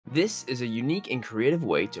This is a unique and creative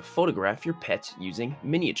way to photograph your pets using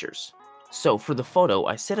miniatures. So for the photo,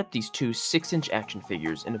 I set up these two 6-inch action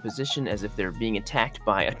figures in a position as if they're being attacked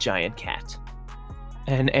by a giant cat.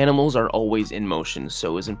 And animals are always in motion, so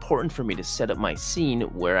it was important for me to set up my scene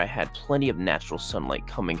where I had plenty of natural sunlight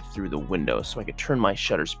coming through the window so I could turn my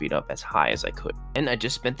shutter speed up as high as I could. And I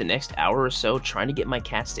just spent the next hour or so trying to get my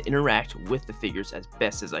cats to interact with the figures as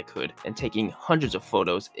best as I could, and taking hundreds of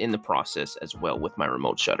photos in the process as well with my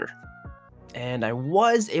remote shutter. And I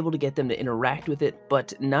was able to get them to interact with it,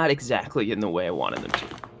 but not exactly in the way I wanted them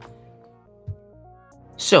to.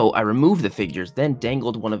 So I removed the figures, then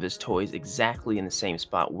dangled one of his toys exactly in the same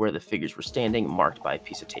spot where the figures were standing, marked by a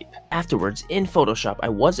piece of tape. Afterwards, in Photoshop, I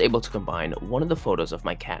was able to combine one of the photos of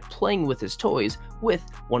my cat playing with his toys with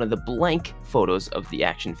one of the blank photos of the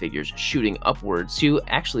action figures shooting upwards to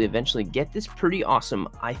actually eventually get this pretty awesome,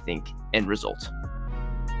 I think, end result.